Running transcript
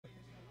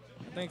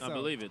I think so. I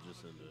believe it just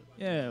ended.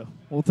 Yeah.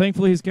 Well,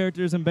 thankfully his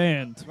character isn't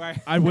banned. Right.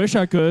 I wish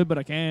I could, but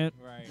I can't.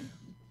 Right.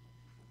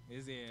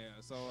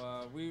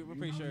 So we're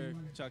pretty sure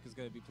Chuck is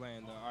going to be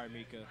playing the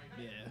Mika.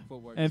 Yeah.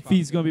 Footwork. And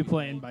Fee's going to be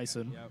playing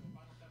Bison. Yep.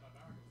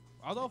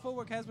 Although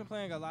Footwork has been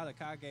playing a lot of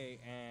Kage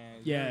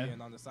and Yeah.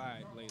 Urian on the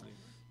side lately.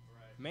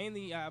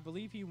 Mainly, I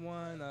believe he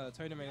won a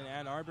tournament in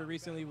Ann Arbor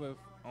recently with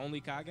only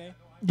Kage.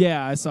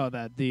 Yeah, I saw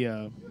that.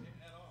 The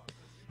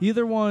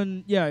either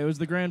one, yeah, it was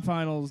the grand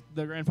final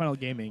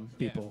gaming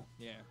people.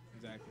 Yeah,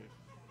 exactly.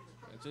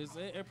 Which is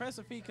an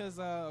impressive feat because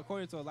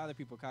according to a lot of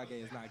people, Kage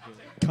is not good.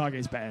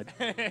 Kage's bad.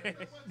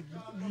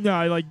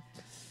 No,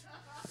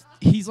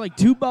 he's like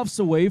 2 buffs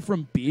away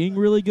from being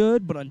really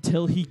good, but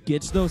until he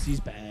gets those, he's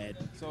bad.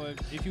 So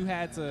if you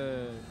had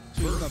to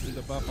choose something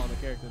to buff on the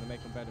character to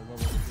make him better, what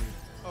would it be?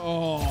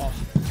 Oh.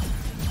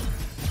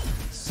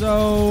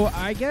 So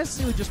I guess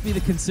it would just be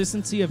the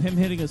consistency of him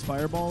hitting his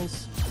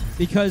fireballs,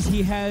 because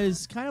he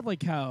has kind of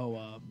like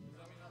how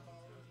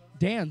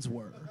Dan's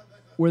were,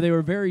 where they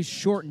were very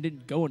short and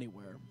didn't go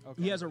anywhere.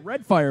 Okay. He has a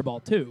red fireball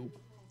too,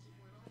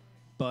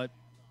 but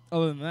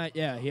other than that,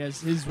 yeah, he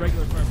has his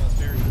regular fireball is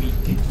very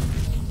weak.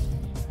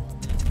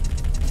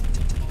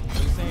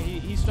 So you're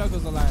saying he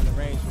struggles a lot in the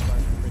range.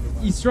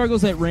 He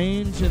struggles at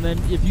range, and then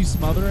if you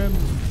smother him,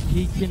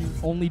 he can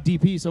only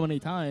DP so many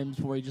times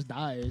before he just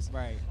dies.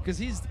 Right. Because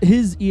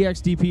his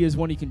EX DP is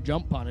when he can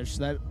jump punish,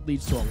 so that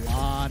leads to a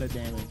lot of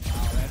damage.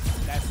 Oh,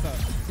 that's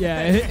tough.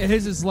 Yeah,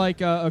 his is like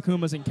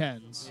Akuma's and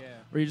Ken's,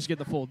 where you just get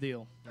the full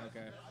deal.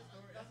 Okay.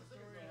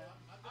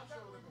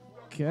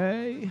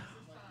 Okay.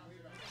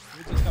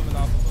 We're just coming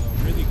off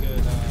of a really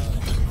good.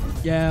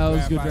 Yeah, it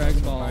was good Dragon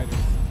Ball.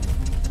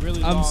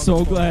 Really I'm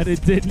so glad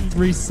it didn't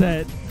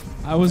reset.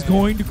 I was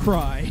going to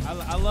cry.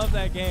 I love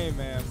that game,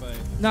 man, but...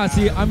 Nah,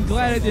 see, I'm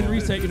glad it didn't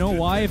reset. You know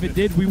why? If it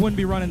did, we wouldn't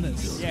be running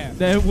this. Yeah.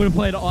 That would have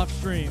played off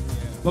stream. Yeah.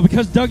 But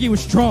because Dougie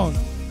was strong,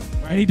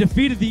 and he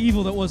defeated the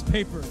evil that was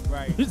paper.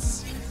 Right.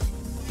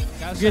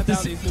 Gotta get shut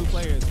down these new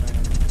players,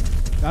 man.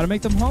 Gotta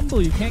make them humble.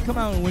 You can't come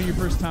out and win your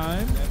first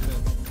time.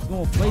 You're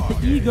gonna inflate the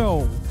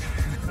ego.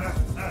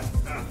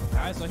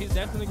 Alright, so he's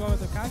definitely going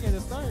with the Kage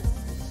to start.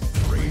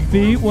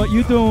 Feet, what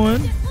you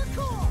doing?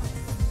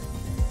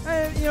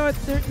 You know what?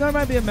 There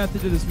might be a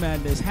method to this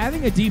madness.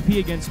 Having a DP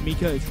against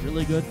Mika is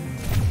really good.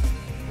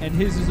 And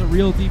his is a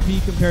real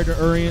DP compared to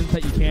Urian's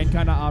that you can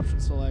kind of option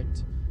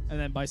select. And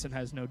then Bison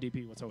has no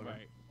DP whatsoever.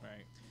 Right.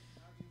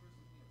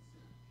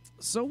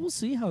 So we'll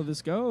see how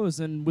this goes.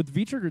 And with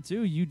V-Trigger,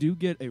 too, you do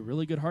get a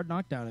really good hard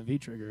knockdown in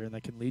V-Trigger, and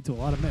that can lead to a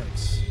lot of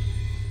mix.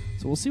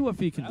 So we'll see what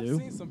Fee can do. I've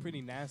seen some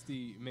pretty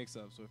nasty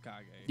mix-ups with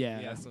Kage. Yeah.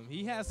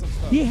 He has some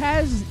stuff. He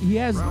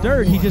has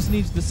dirt. He just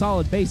needs the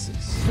solid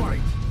basis.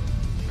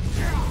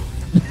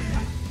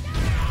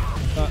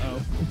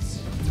 Uh-oh.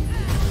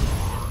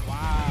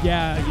 Wow.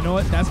 Yeah, you know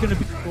what? That's going to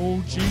be...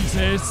 Oh,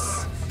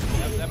 Jesus.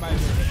 That might be...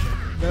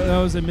 That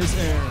was a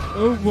misair.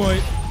 Oh, boy.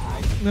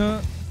 Nice.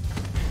 No.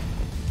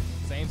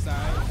 Same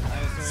side.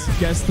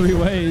 Guess 3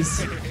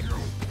 ways.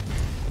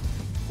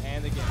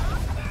 And again.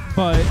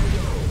 But...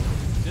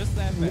 Just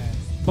that fast.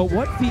 But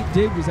what Feet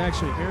did was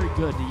actually very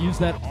good. To use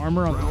that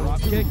armor on the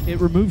drop kick, it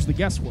removes the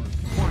guesswork.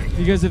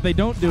 Because if they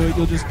don't do it,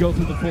 you'll just go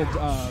through the full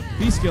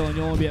B skill and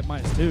you'll only be at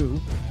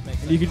 -2.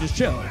 And you can just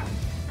chill.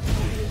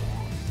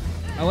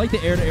 I like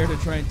the air-to-air to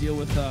try and deal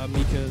with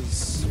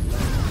Mika's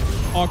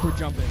awkward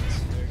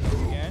jump-ins.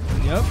 Again.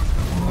 Yep.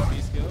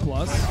 B skill.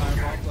 Plus.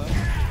 Fireball plus.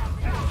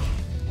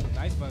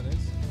 Nice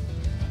buttons.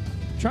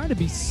 Trying to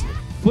be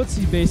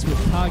footsie-based with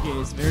Kage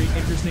is very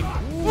interesting.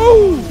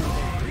 Woo!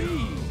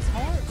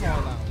 Hard call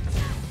out.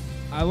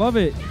 I love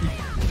it.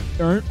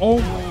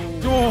 Oh.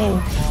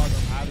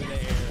 Out of the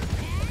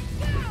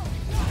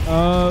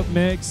air.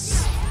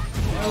 Mix.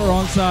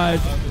 Wrong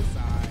side.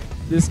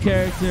 This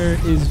character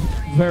is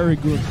very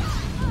good.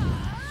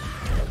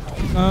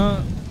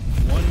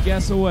 One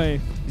guess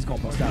away. He's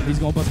gonna bust out. He's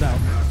gonna bust out.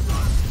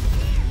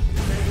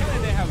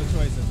 They have a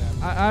choice in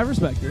that. I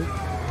respect it. It's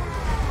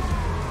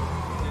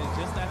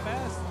just that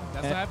fast.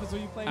 That's what happens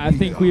when you play. I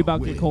think we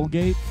about get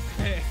Colgate.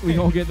 We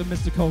gonna get the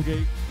Mr.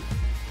 Colgate.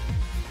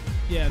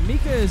 Yeah,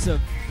 Mika is a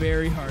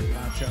very hard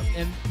matchup,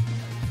 and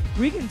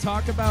we can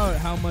talk about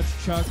how much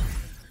Chuck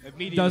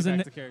doesn't.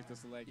 Back to character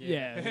select.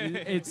 Yeah,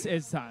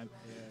 it's time.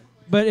 Yeah.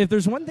 But if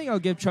there's one thing I'll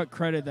give Chuck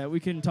credit that we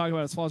can talk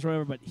about his flaws or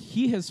whatever, but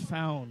he has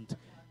found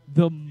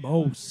the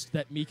most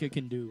that Mika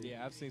can do.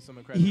 Yeah, I've seen some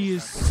incredible. He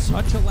is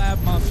such a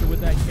lab monster with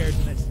that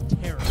character that's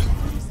terrible.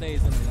 He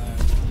stays in the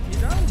lab.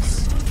 He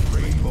does.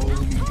 Rainbow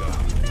Mika.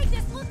 Make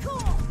this look cool.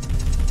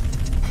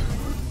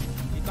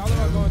 He thought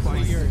about going to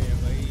the Urian,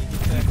 but he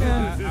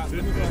said, let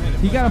me go ahead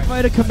and You gotta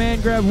fight a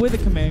command grab with a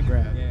command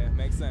grab. Yeah,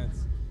 makes sense.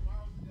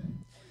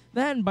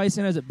 That and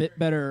Bison has a bit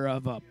better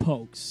of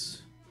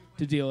pokes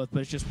to deal with, but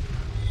it's just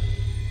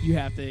you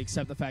have to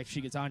accept the fact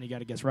she gets on, you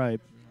gotta guess right.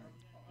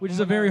 Which is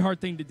a very hard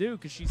thing to do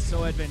because she's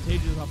so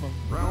advantageous off of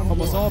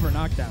almost all of her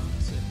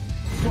knockdowns.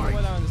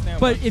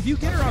 But if you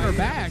get her on her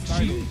back,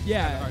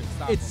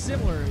 it's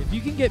similar. If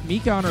you can get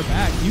Mika on her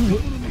back,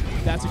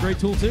 that's a great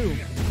tool too.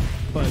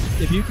 But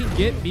if you can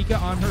get Mika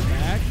on her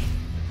back,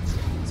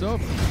 it's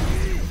over.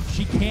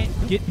 She can't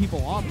get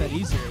people off that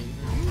easily.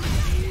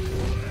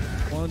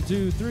 1,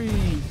 2, 3.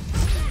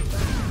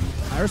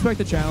 I respect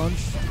the challenge.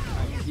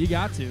 You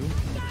got to.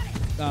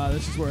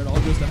 This is where it all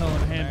goes to hell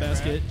in a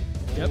handbasket.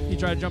 Yep, he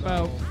tried to jump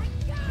out.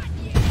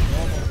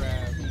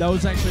 That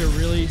was actually a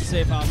really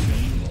safe option.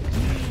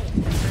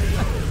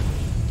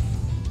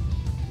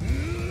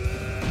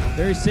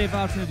 Very safe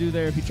option to do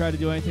there. If he tried to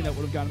do anything that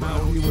would have gotten him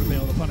out, he would have been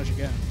able to punish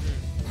again.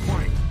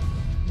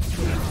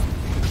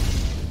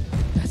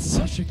 That's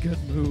such a good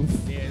move.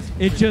 Yeah,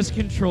 it just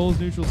controls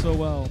neutral so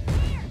well.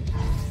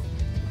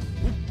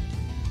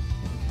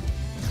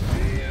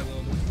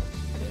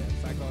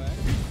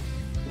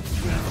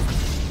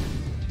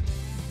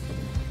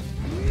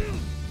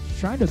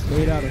 Trying to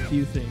bait out a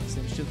few things.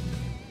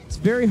 It's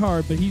very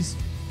hard, but he's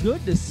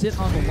good to sit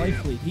on the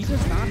life lead. He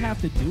does not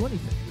have to do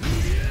anything.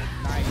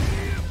 Nice.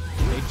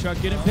 Big Chuck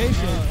get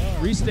impatient.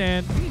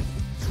 Restand.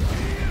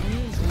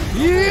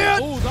 Yeah!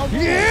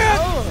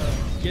 Yeah!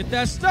 Get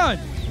that stun.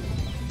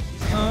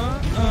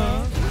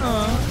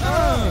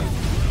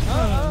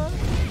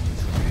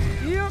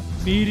 Yep.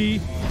 Meaty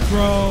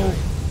throw.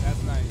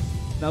 That's nice.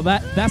 Now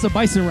that's a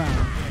Bison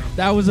round.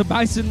 That was a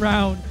Bison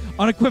round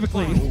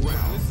unequivocally.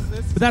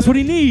 But that's what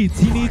he needs.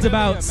 He needs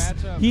about.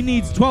 He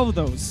needs 12 of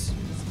those.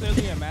 It's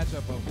clearly a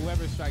matchup of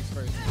whoever strikes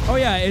first. Oh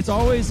yeah, it's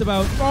always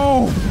about.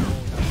 Oh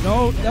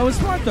no, that was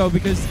smart though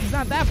because he's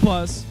not that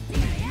plus.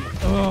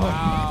 Oh.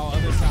 Wow,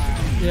 other side.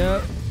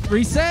 Yep.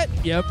 Reset.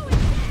 Yep.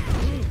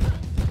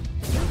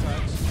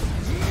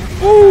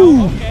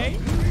 Ooh. Okay.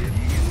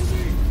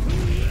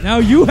 Now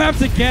you have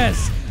to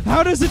guess.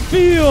 How does it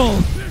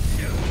feel?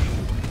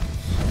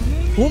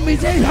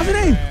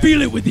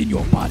 Feel it within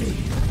your body.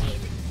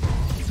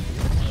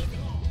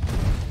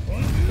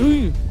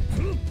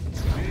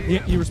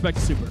 Yeah, he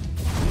respected super.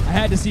 I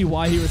had to see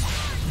why he was.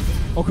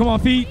 Oh, come on,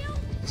 feet.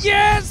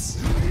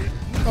 Yes!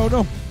 Oh,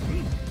 no.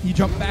 He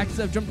jumped back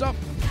instead of jumped up.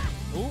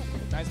 Ooh,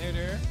 nice air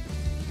there.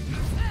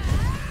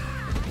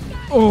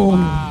 Oh.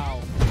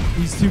 Wow.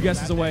 He's 2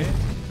 guesses away.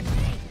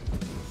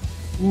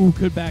 Ooh,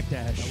 good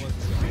backdash.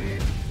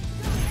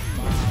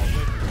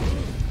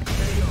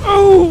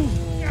 Oh!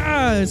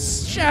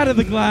 Yes! Shatter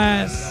the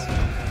glass.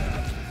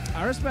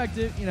 I respect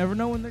it. You never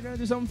know when they're going to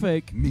do something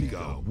fake.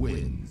 Mika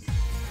wins.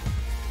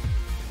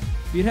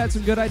 He'd had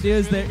some good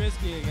ideas really there.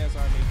 Risky against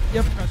Army.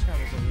 Yep. Crush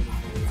counters are really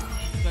good.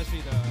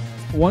 Especially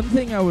the. One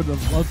thing I would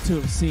have loved to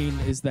have seen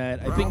is that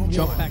I think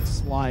jump back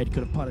slide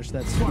could have punished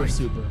that super.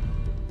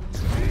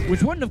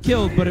 Which wouldn't have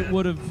killed, but it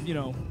would have,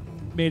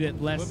 made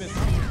it less.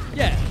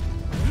 Yeah.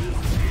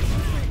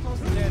 Close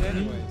to dead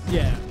anyways.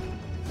 Yeah.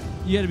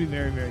 You got to be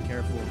very, very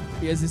careful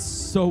because it's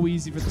so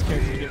easy for this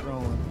character to get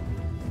rolling.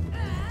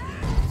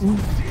 Ooh.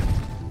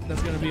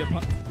 That's going to be a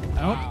punish.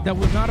 Wow. That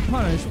was not a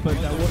punish, but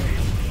that was.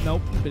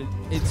 Nope, but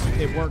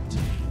it worked.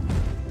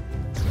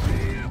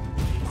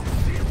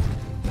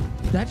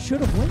 That should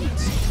have went.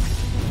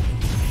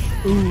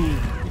 Ooh,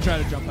 he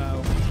tried to jump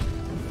out.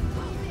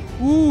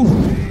 Ooh.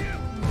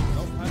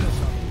 No punish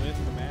on the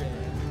lift command.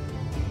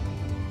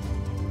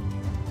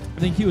 I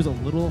think he was a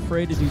little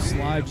afraid to do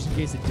slide just in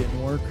case it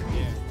didn't work.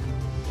 Yeah.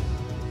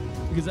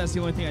 Because that's the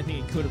only thing I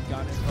think he could have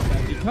gotten from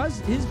that. Because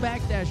his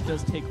backdash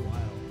does take a while.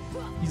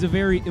 He's a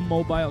very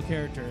immobile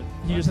character.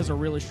 He just has a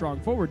really strong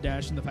forward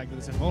dash and the fact that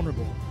it's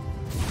invulnerable.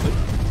 But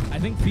I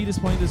think Feet is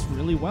playing this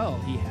really well.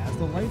 He has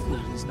the life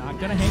lead. He's not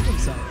going to hang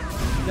himself.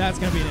 That's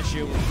going to be an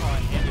issue.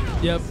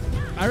 Yep.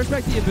 I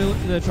respect the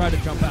ability to try to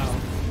jump out.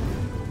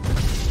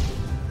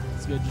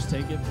 It's good. Just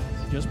take it.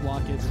 Just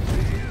block it.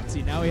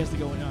 See, now he has to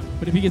go in on.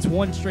 But if he gets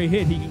one straight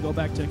hit, he can go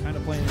back to kind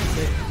of playing it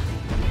safe.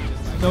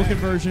 No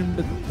conversion,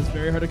 but it's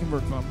very hard to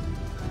convert from.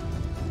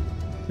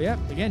 But yeah,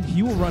 again,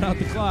 he will run out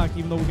the clock,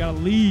 even though we got to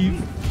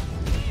leave.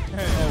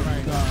 Oh,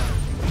 my God.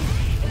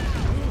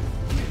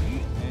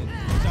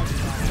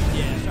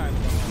 Yeah.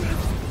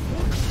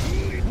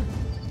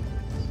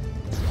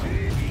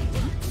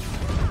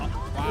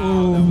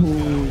 Wow.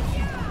 Ooh.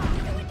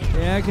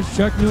 Yeah, because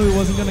Chuck knew he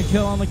wasn't going to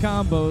kill on the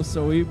combo,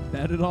 so he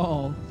bet it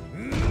all.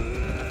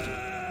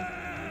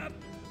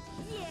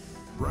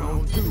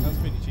 Round 2. That was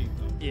pretty cheap,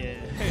 though. Yeah.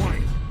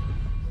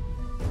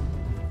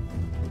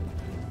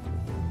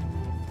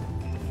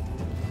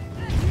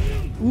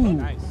 Ooh.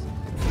 Nice.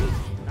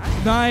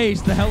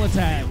 Nice, the hell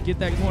attack. Get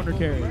that corner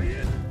carry.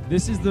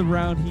 This is the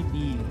round he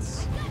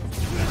needs.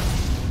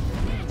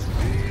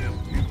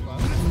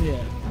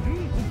 Yeah.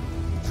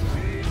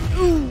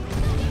 Ooh.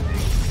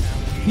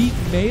 He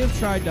may have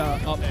tried to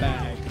up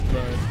back,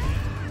 but.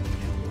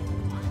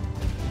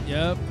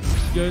 Yep.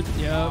 Good.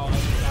 Yep.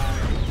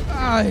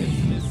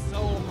 It's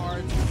so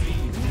hard to see.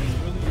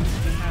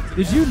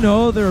 Did you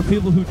know there are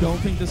people who don't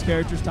think this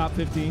character's top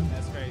 15?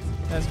 That's crazy.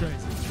 That's crazy.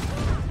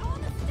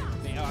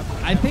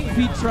 I think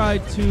he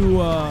tried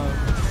to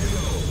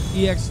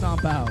EX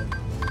stomp out,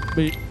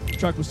 but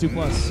Chuck was 2+.